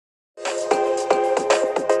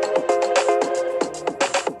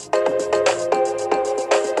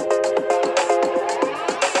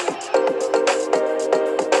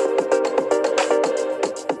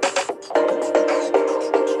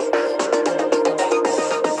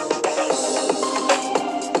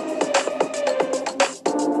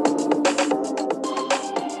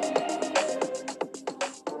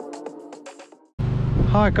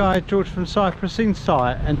Hi guys, George from Cyprus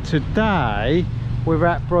Insight, and today we're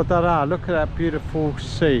at Protaras. Look at that beautiful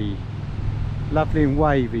sea, lovely and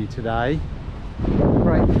wavy today.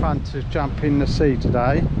 Great fun to jump in the sea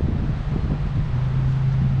today.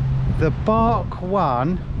 The bark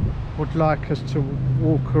one would like us to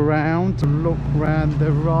walk around and look around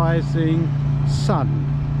the rising sun.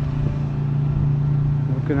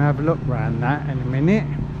 We're going to have a look around that in a minute,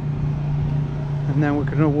 and then we're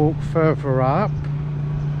going to walk further up.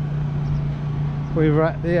 We're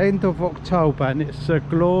at the end of October and it's a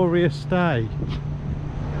glorious day.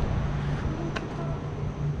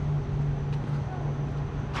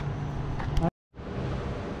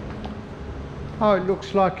 Oh, it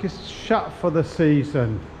looks like it's shut for the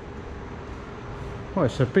season. Well,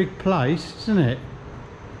 it's a big place, isn't it?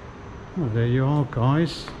 Oh, there you are,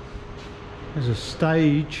 guys. There's a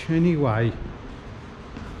stage anyway.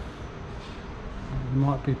 We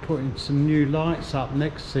might be putting some new lights up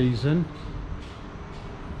next season.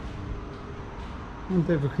 I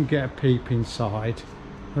wonder if we can get a peep inside.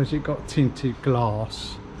 Or has it got tinted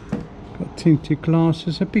glass? Got tinted glass.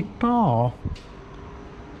 There's a big bar.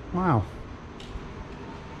 Wow.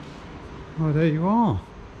 Oh, there you are.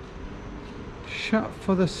 Shut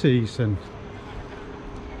for the season.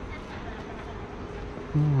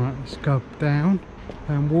 Alright, let's go down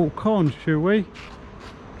and walk on, shall we?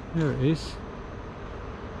 There it is.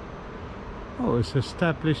 Oh, it was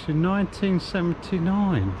established in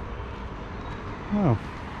 1979. Well,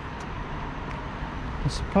 I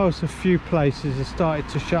suppose a few places have started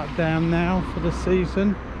to shut down now for the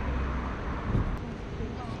season.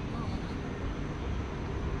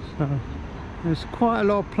 So there's quite a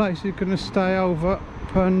lot of places going to stay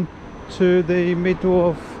open to the middle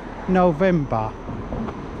of November.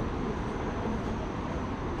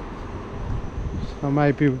 So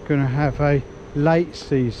maybe we're going to have a late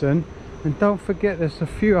season. And don't forget, there's a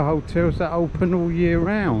few hotels that open all year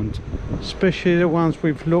round, especially the ones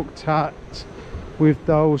we've looked at with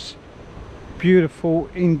those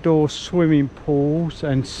beautiful indoor swimming pools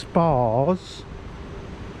and spas.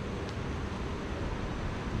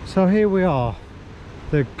 So here we are,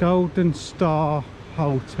 the Golden Star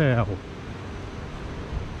Hotel.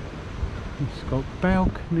 It's got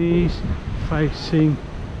balconies facing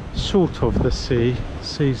sort of the sea,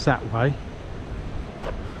 sea's that way.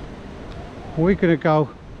 We're going to go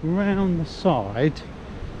round the side,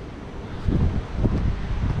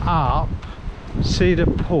 up, see the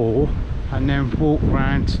pool, and then walk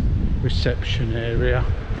round reception area.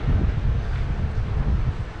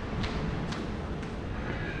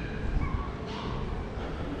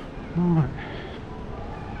 Right.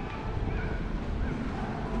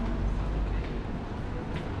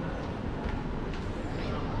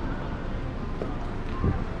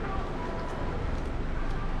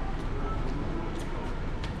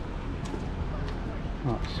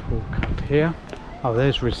 Let's walk up here. Oh,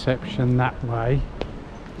 there's reception that way,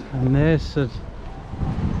 and there's a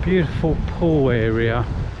beautiful pool area.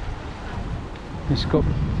 It's got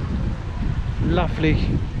lovely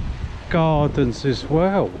gardens as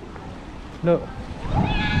well. Look,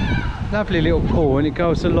 lovely little pool, and it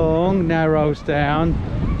goes along, narrows down,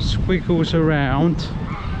 squiggles around.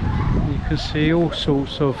 You can see all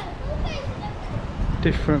sorts of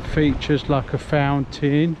different features like a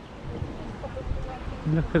fountain.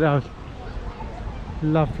 Look at those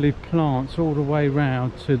lovely plants all the way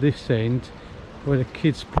round to this end where the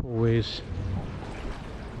kids' pool is.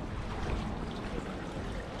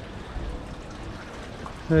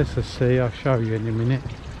 There's the sea, I'll show you in a minute.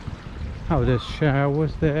 Oh, there's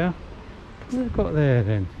showers there. What have they got there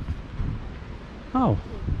then? Oh,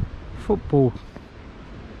 football.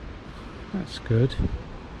 That's good.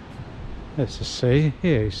 There's the sea.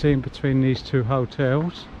 Here, you see in between these two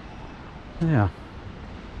hotels. Yeah.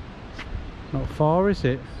 Not far, is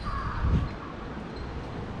it?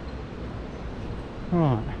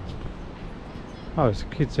 Right. Oh, it's a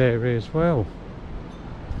kids area as well.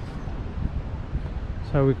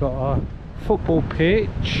 So we've got our football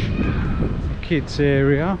pitch, the kids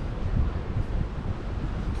area,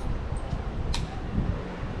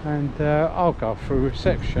 and I'll go through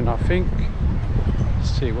reception, I think,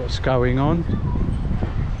 see what's going on.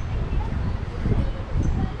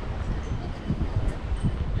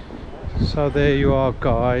 So there you are,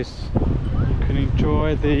 guys. You can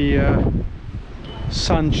enjoy the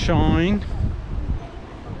sunshine.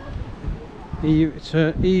 It's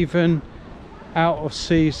even out of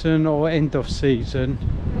season or end of season,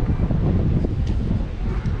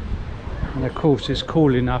 and of course it's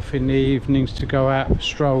cool enough in the evenings to go out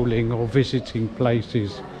strolling or visiting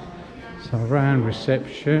places. So around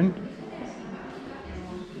reception,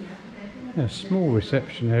 A small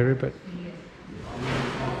reception area, but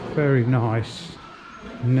very nice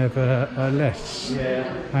nevertheless.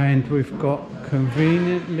 And we've got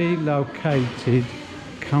conveniently located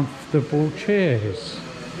comfortable chairs.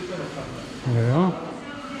 There we are.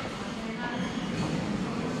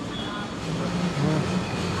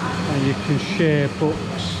 And you can share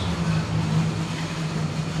books.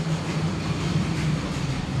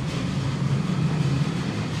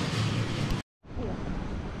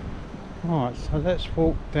 Right, so let's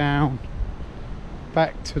walk down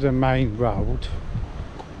back to the main road,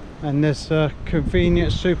 and there's a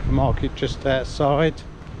convenient supermarket just outside.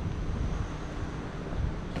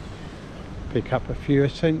 Pick up a few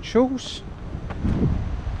essentials.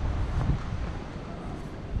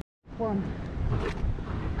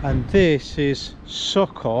 And this is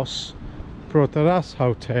Tsokkos Protaras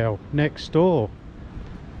hotel next door.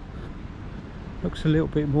 Looks a little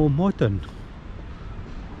bit more modern.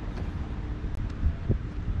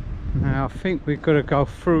 Now I think we've got to go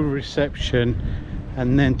through reception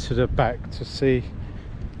and then to the back to see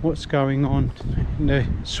what's going on in the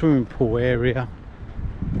swimming pool area.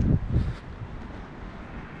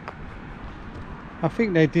 I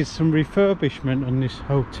think they did some refurbishment on this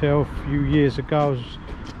hotel a few years ago. I was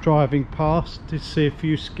driving past to see a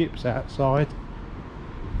few skips outside.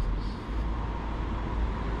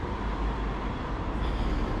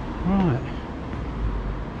 Right.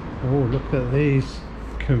 Oh, look at these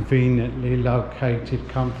conveniently located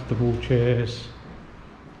comfortable chairs.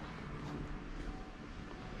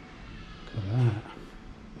 Look at that.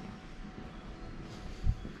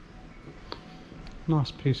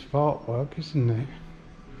 Nice piece of artwork, isn't it?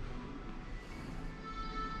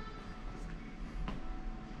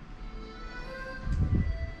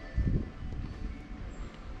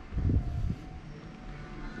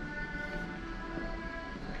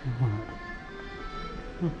 Right.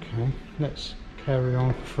 Okay, let's carry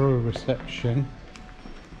on through reception.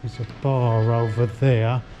 There's a bar over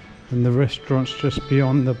there and the restaurant's just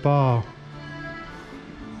beyond the bar.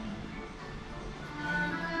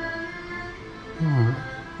 Right,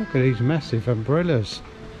 look at these massive umbrellas.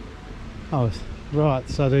 Oh, right,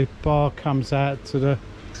 so the bar comes out to the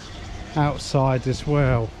outside as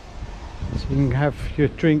well. So you can have your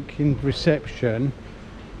drink in reception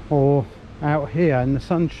or out here in the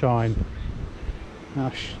sunshine.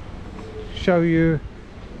 I'll show you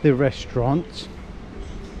the restaurant.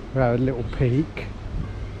 We'll have a little peek.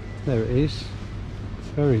 There it is.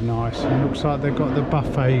 Very nice. It looks like they've got the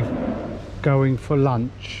buffet going for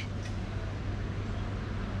lunch.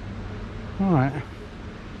 Right,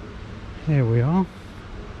 here we are.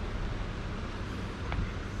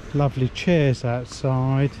 Lovely chairs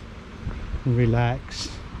outside. Relax.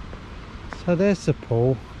 So there's the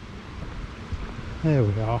pool. There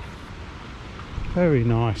we are. Very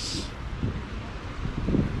nice.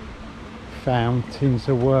 Fountains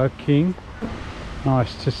are working.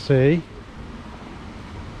 Nice to see.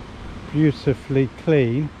 Beautifully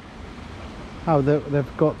clean. Oh,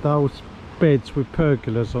 they've got those beds with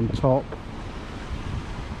pergolas on top.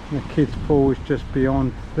 The kids' pool is just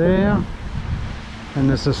beyond there. And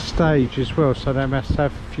there's a stage as well, so they must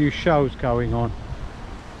have a few shows going on.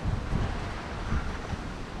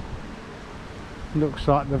 Looks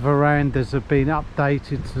like the verandas have been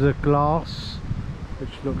updated to the glass,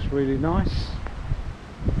 which looks really nice.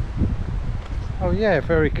 Oh yeah,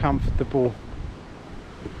 very comfortable,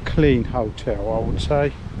 clean hotel, I would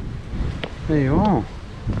say. There you are.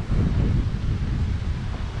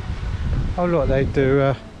 Oh look, they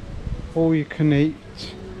do all you can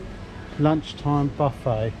eat lunchtime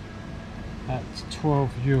buffet at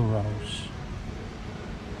 €12.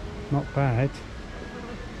 Not bad.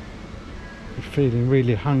 You're feeling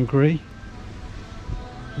really hungry,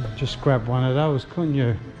 just grab one of those, couldn't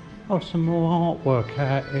you? Oh, some more artwork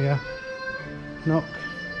out here. Look.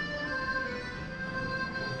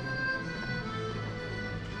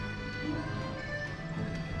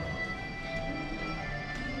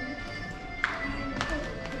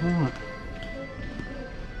 Right.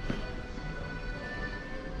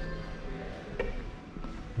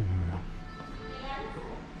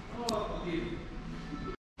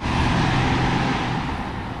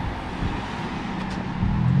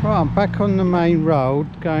 Right, I'm back on the main road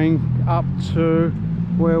going up to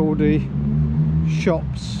where all the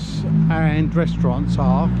shops and restaurants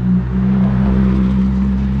are,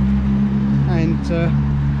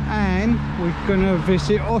 and we're going to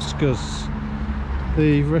visit Oscers,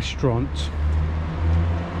 the restaurant,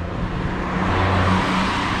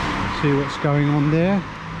 see what's going on there,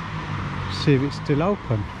 see if it's still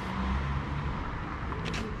open.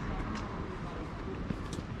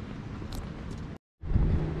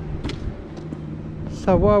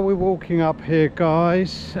 So while we're walking up here,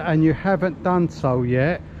 guys, and you haven't done so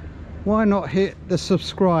yet, why not hit the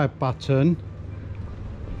subscribe button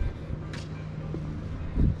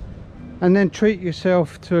and then treat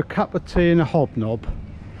yourself to a cup of tea and a hobnob.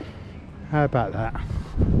 How about that?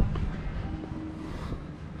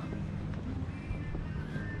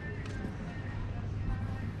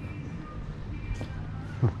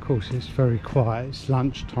 Of course it's very quiet, it's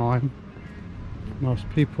lunchtime. Most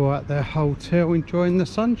people are at their hotel enjoying the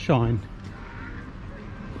sunshine.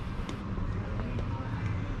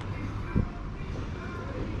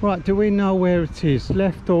 Right, do we know where it is?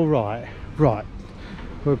 Left or right? Right.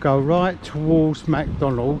 We'll go right towards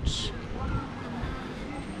McDonald's.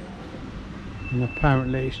 And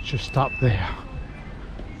apparently it's just up there,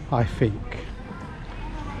 I think.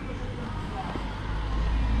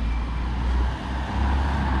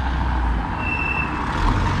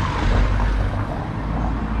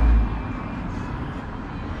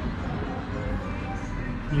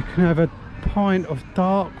 You can have a pint of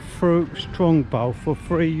dark fruit strongbow for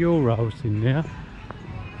 €3 in there.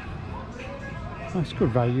 That's good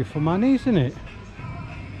value for money, isn't it?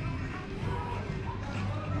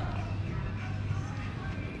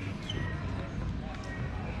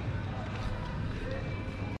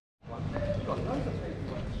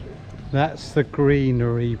 That's the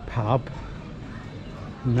Greenery pub,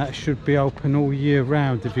 and that should be open all year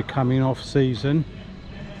round if you're coming off season.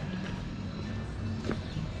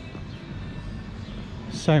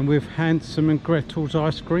 Same with Hansel and Gretel's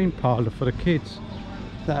ice cream parlour for the kids.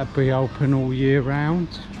 That'll be open all year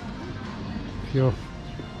round.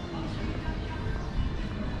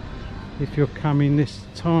 If you're coming this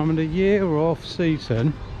time of the year or off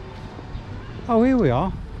season. Oh, here we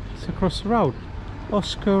are. It's across the road.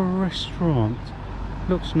 Oscers Restaurant.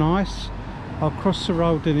 Looks nice. I'll cross the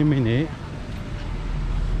road in a minute.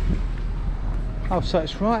 Oh, so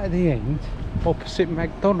it's right at the end, opposite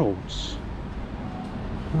McDonald's.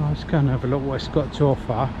 Oh, let's go and have a look what it's got to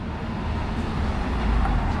offer.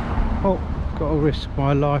 Oh, got to risk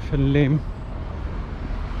my life and limb.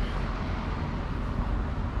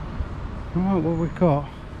 Right, what we got?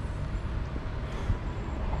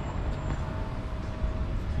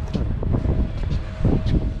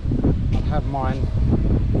 I'll have mine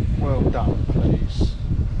well done, please.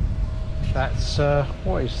 That's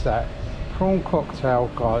what is that? Prawn cocktail,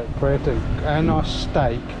 garlic bread and a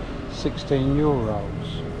steak, €16.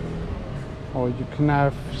 Or you can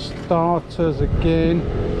have starters again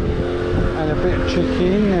and a bit of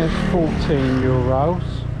chicken, there's €14.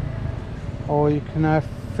 Or you can have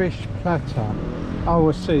fish platter. Oh,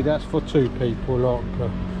 I see, that's for 2 people. Like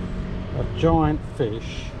a giant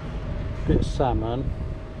fish, a bit of salmon,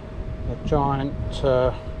 a giant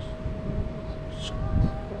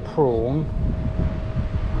prawn.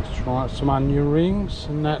 Let's try some onion rings,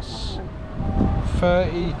 and that's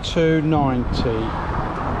 $32.90.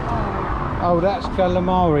 Oh, that's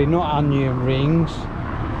calamari, not onion rings.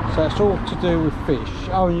 So it's all to do with fish.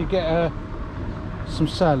 Oh, and you get some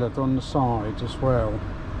salad on the side as well.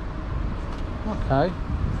 Okay.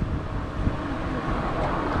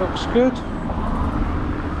 Looks good.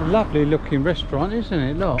 A lovely looking restaurant, isn't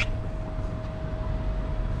it? Look.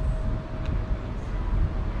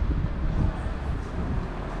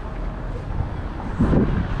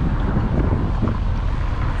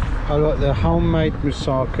 Oh look, the homemade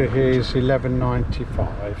moussaka here is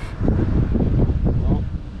 $11.95. Oh.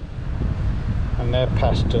 And their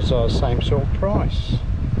pastas are the same sort of price.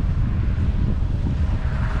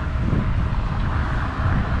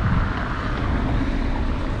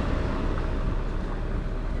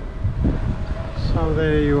 So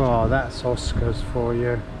there you are, that's Oscars for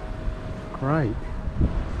you. Great.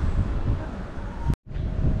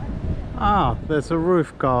 Ah, there's a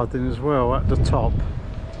roof garden as well at the top.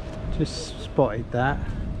 Just spotted that.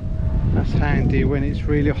 That's handy when it's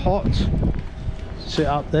really hot. Sit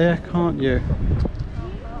up there, can't you?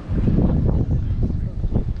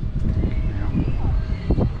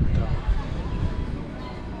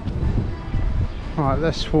 Right,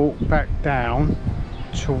 let's walk back down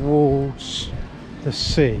towards the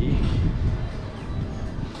sea.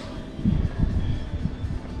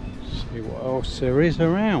 See what else there is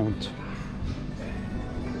around.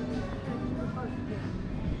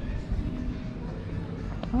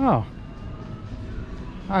 Oh,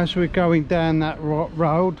 as we're going down that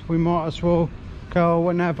road, we might as well go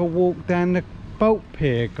and have a walk down the boat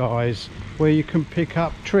pier, guys, where you can pick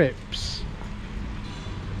up trips.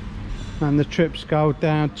 And the trips go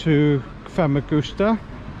down to Famagusta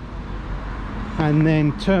and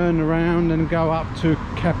then turn around and go up to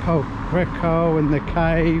Capo Greco and the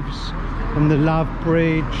caves and the Love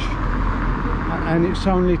Bridge and it's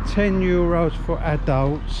only €10 for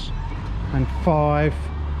adults and 5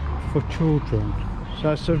 for children.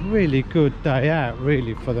 So it's a really good day out,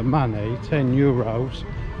 really, for the money. €10.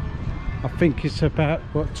 I think it's about,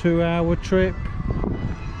 what, 2-hour trip,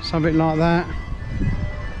 something like that,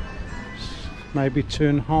 maybe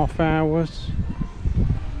 2.5 hours.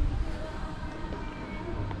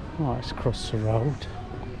 Right, let's cross the road.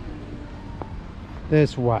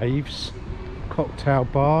 There's Waves cocktail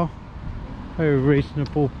bar, very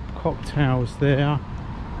reasonable cocktails there.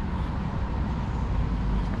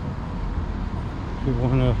 If you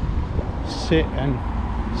want to sit and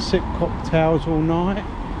sip cocktails all night.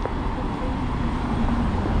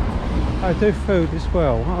 I do food as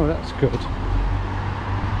well. Oh, that's good.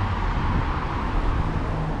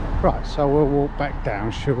 Right, so we'll walk back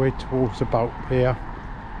down, shall we, towards the boat pier.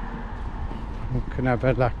 We can have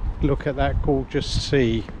a look at that gorgeous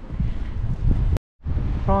sea.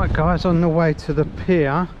 Right guys, on the way to the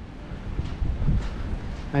pier,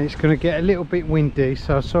 and it's going to get a little bit windy,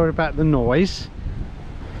 so sorry about the noise.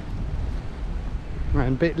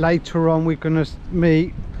 And a bit later on we're going to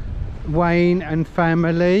meet Wayne and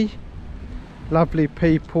family, lovely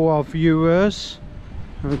people, our viewers,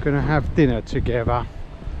 and we're going to have dinner together,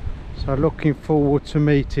 so looking forward to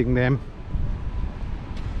meeting them.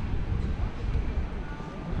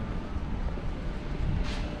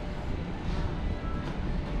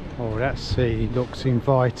 Oh, that sea looks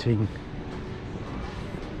inviting.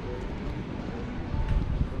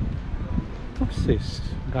 What's this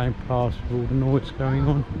going past with all the noise going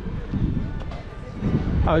on?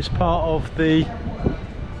 Oh, it's part of the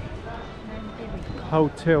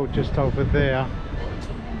hotel just over there.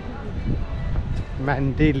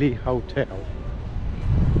 Mandili Hotel.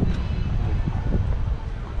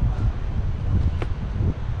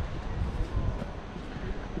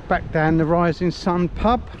 Back down the Rising Sun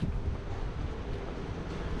pub.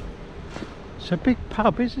 It's a big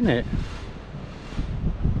pub, isn't it?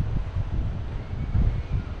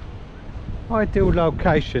 Ideal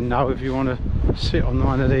location though if you want to sit on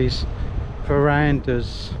one of these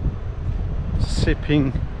verandas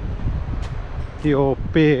sipping your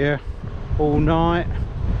beer all night,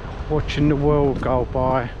 watching the world go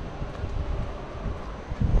by.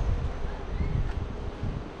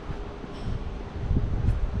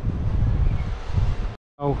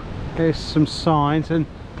 Oh, here's some signs, and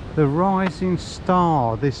the Rising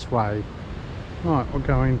Star this way. Right, we're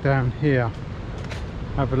going down here.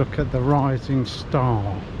 Have a look at the Rising Star.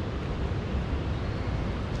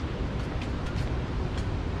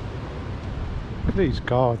 Look at these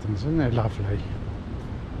gardens, isn't they lovely?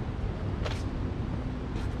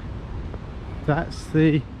 That's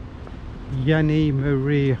the Yanni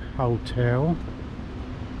Marie Hotel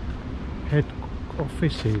head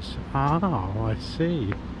offices. Ah, I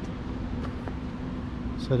see.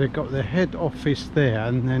 So they've got the head office there,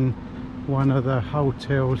 and then one of the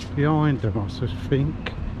hotels behind them, I should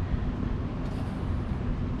think.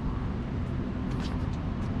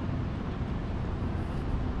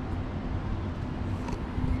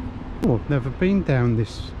 Oh, I've never been down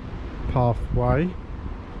this pathway.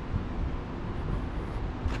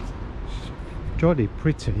 It's jolly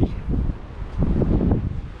pretty.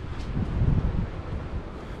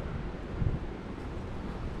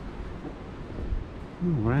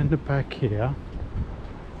 Round the back here,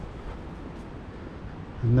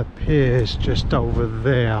 and the pier's just over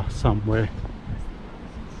there somewhere.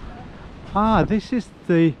 Ah, this is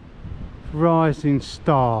the Rising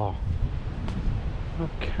Star.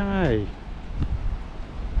 Okay.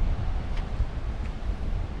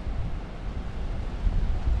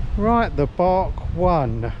 Right, the Bark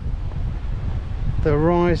 1, the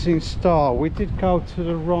Rising Star. We did go to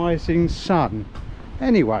the Rising Sun.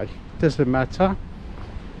 Anyway, doesn't matter.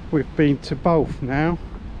 We've been to both now.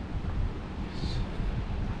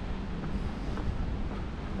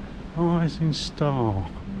 Rising Star.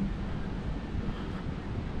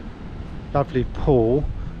 Lovely pool.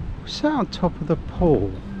 What's that on top of the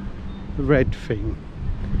pool? The red thing.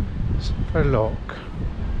 Let's have a look.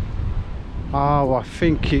 Oh, I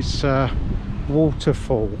think it's a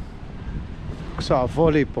waterfall. Looks like a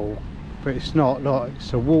volleyball, but it's not. Like,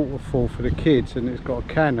 it's a waterfall for the kids, and it's got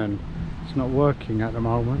a cannon. It's not working at the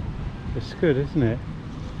moment. It's good, isn't it?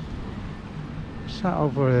 What's that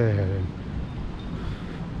over there then?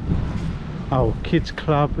 Oh, kids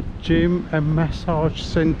club, gym and massage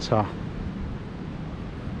centre.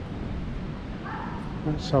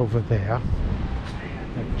 That's over there.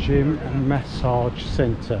 A gym and massage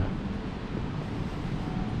centre.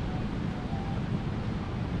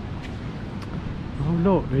 Oh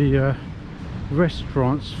look, the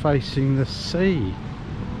restaurant's facing the sea.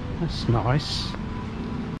 That's nice.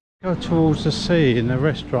 Go towards the sea in the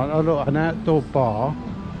restaurant. Oh look, an outdoor bar.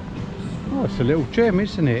 Oh, it's a little gem,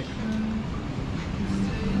 isn't it?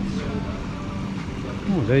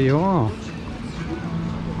 Oh, there you are.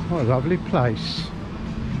 What a lovely place.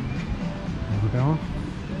 There we are.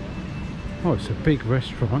 Oh, it's a big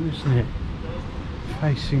restaurant, isn't it?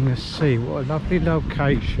 Facing the sea. What a lovely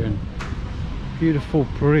location. Beautiful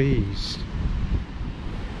breeze.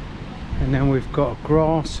 And then we've got a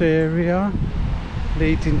grass area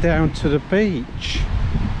leading down to the beach.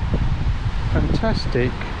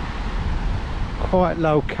 Fantastic. Quiet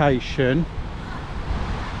location.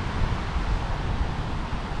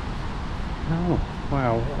 Oh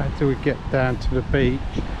wow, how do we get down to the beach?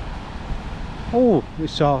 Oh,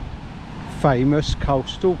 it's our famous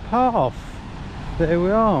coastal path. There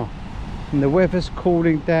we are. And the weather's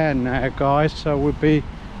cooling down now, guys, so we'll be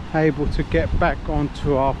able to get back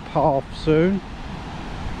onto our path soon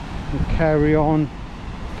and carry on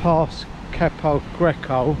past Capo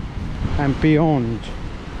Greco and beyond.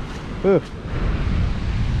 Ugh.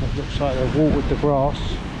 It looks like they've watered the grass.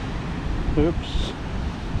 Oops.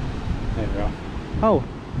 There we are. Oh,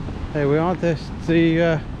 there we are. There's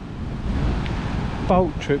the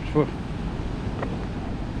boat trips.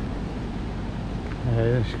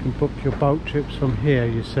 You can book your boat trips from here,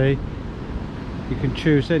 you see. You can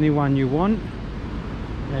choose any one you want.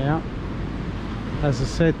 Yeah. As I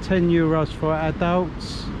said, 10 euros for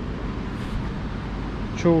adults.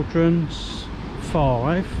 Children's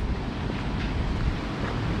 5.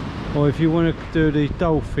 Or if you want to do the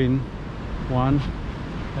dolphin one,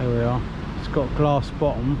 there we are. It's got glass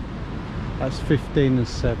bottom. That's 15 and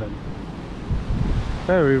 7.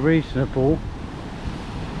 Very reasonable.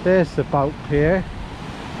 There's the boat pier.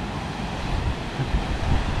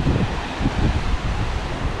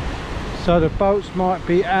 So the boats might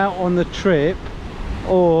be out on the trip,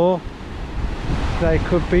 or they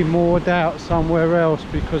could be moored out somewhere else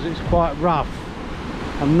because it's quite rough.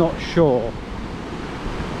 I'm not sure.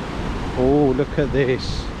 Oh, look at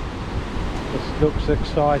this. This looks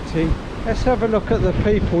exciting. Let's have a look at the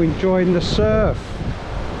people enjoying the surf.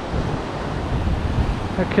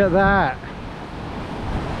 Look at that.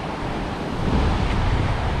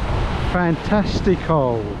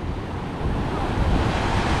 Fantastico.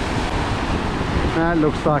 That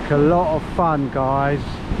looks like a lot of fun, guys.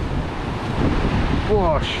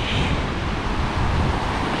 Whoosh.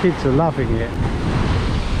 Kids are loving it.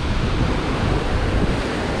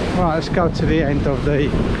 Right, let's go to the end of the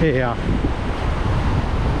pier.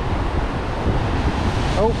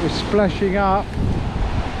 Oh, we're splashing up.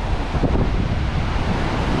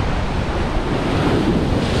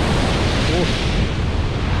 Whoosh.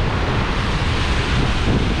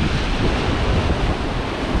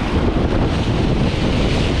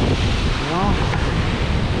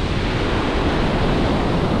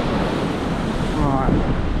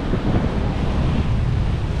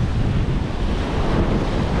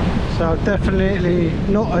 So definitely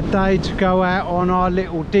not a day to go out on our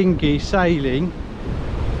little dinghy sailing.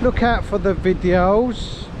 Look out for the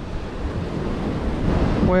videos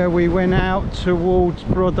where we went out towards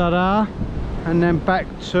Protaras and then back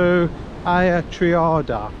to Aya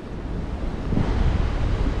Triada.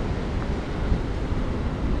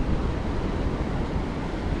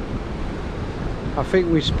 I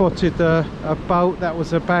think we spotted a boat that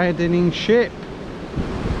was abandoning ship.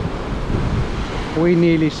 We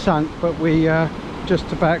nearly sunk, but we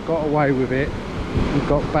just about got away with it and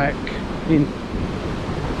got back in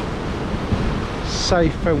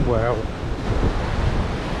safe and well.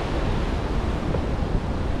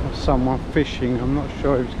 There's someone fishing. I'm not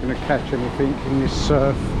sure if he's going to catch anything in this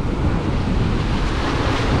surf.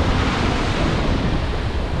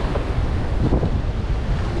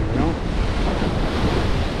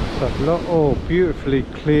 Oh, beautifully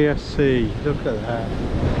clear sea. Look at that.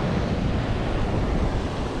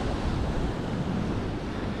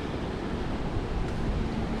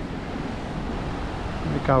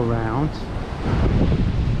 Let me go round.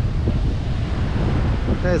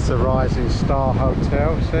 There's the Rising Star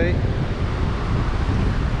Hotel, see?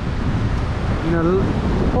 In a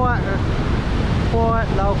quiet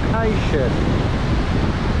location.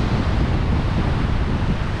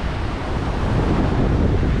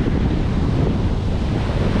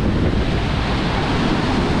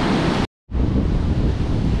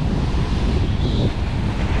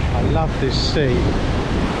 I love this sea.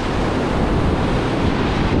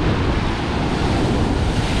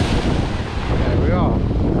 There we are.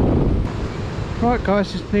 Right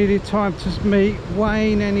guys, it's nearly time to meet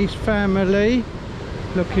Wayne and his family.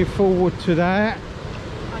 Looking forward to that.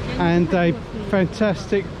 And a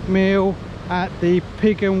fantastic meal at the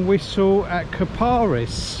Pig and Whistle at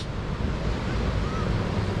Protaras.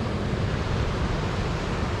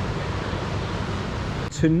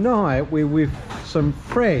 Tonight we're with some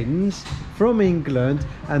friends from England,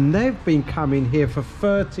 and they've been coming here for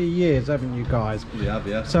 30 years, haven't you guys? We have,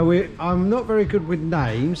 yeah. So I'm not very good with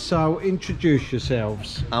names, so introduce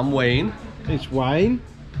yourselves. I'm Wayne. It's Wayne.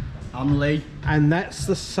 I'm Lee. And that's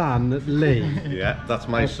the son, Lee. Yeah, that's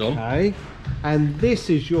my son. Okay. And this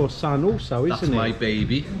is your son also, isn't it? That's my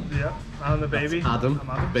baby. Yeah, I'm the baby. That's Adam. I'm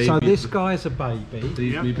Adam. Baby. So this guy's a baby.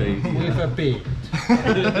 He's me baby. With a beard.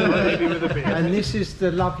 Baby with a beard. And this is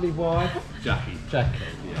the lovely wife, Jackie. Jackie.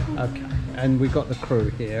 Yeah. Okay. And we've got the crew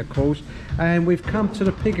here, of course. And we've come to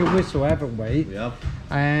the Pig and Whistle, haven't we? Yeah.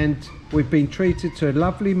 And we've been treated to a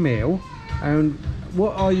lovely meal. And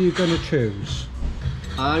what are you going to choose?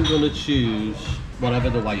 I'm going to choose whatever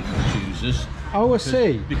the wife chooses. Oh, I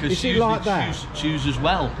see. Because is she it like that? chooses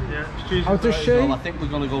well. Yeah, she's Oh, does she? So I think we're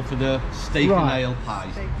going to go for the steak and Right. ale pie.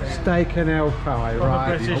 Steak and ale pie, Proper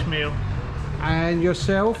right? British meal. And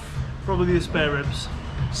yourself? Probably the spare ribs.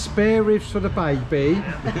 Spare ribs for the baby.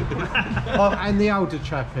 And the older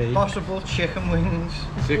chappie. Possible chicken wings.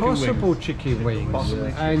 Possible chicken wings.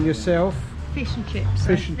 Possibly. And yourself? Fish and chips.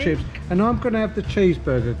 Fish and chips. And I'm going to have the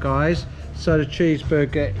cheeseburger, guys. So the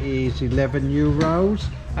cheeseburger is €11.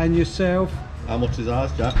 And yourself? How much is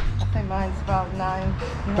ours, Jack? I think mine's about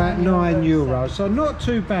 €9. About €9. So not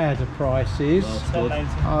too bad the prices. Well, good.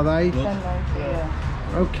 Are they? €10.90,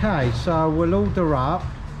 yeah. Okay, so we'll order up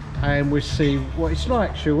and we'll see what it's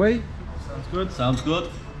like, shall we? Sounds good. Sounds good.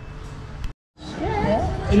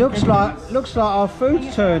 It looks like our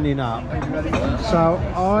food's turning up. So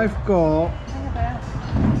I've got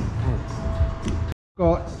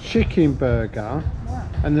chicken burger,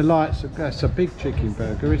 and the lights. That's a big chicken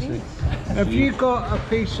burger, isn't it? Have you got a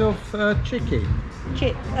piece of chicken?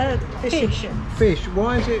 Fish. Fish.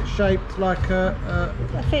 Why is it shaped like a?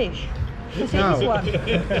 A fish. No,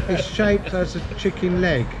 it's shaped as a chicken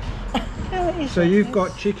leg. No, it is. So you've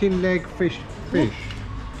got chicken leg, fish,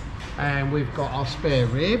 and we've got our spare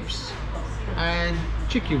ribs and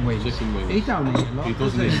chicken wings. Chicken wings. He don't eat a lot. He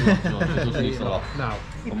doesn't eat a lot. No, he doesn't eat a lot. No.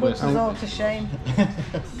 He puts us all to shame.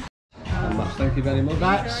 Thank you very much.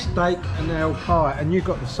 That's steak and ale pie, and you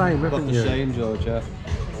got the same, haven't Got you? the same, George, yeah.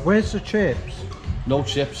 Where's the chips? No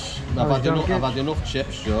chips. Oh, I've had enough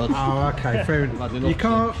chips, George. Oh, okay, fair I've had enough.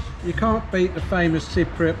 enough You can't beat the famous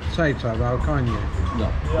Cyprus potato, though, can you?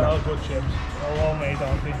 No. Yeah, all good chips. All homemade,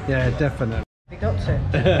 aren't they? Yeah, definitely. We got to.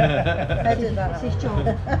 Edit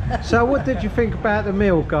that. So, what did you think about the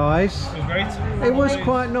meal, guys? It was great. It was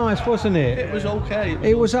quite nice, wasn't it? It was okay.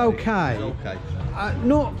 It was okay. It was okay.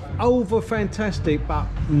 Not over fantastic, but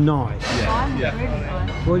nice. Mine was Yeah. really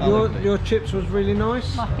nice. Well, your chips was really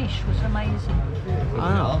nice. My fish was amazing.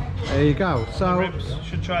 Ah, there you go. The So, ribs.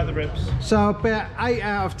 Should try the ribs. so about 8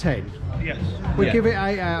 out of 10. Yes. We Yeah. give it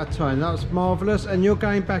 8 out of 10. That was marvellous. And you're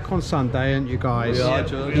going back on Sunday, aren't you guys? We are,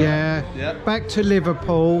 George. Yeah. Yeah. Back to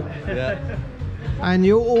Liverpool. Yeah. And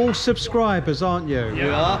you're all subscribers, aren't you? We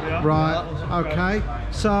are. Right. Okay.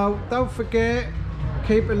 So don't forget,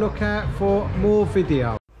 keep a lookout for more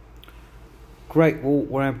video. Great walk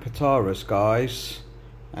around Protaras, guys,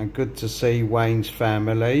 and good to see Wayne's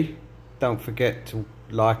family. Don't forget to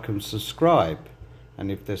like and subscribe,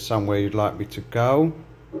 and if there's somewhere you'd like me to go,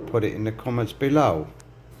 put it in the comments below.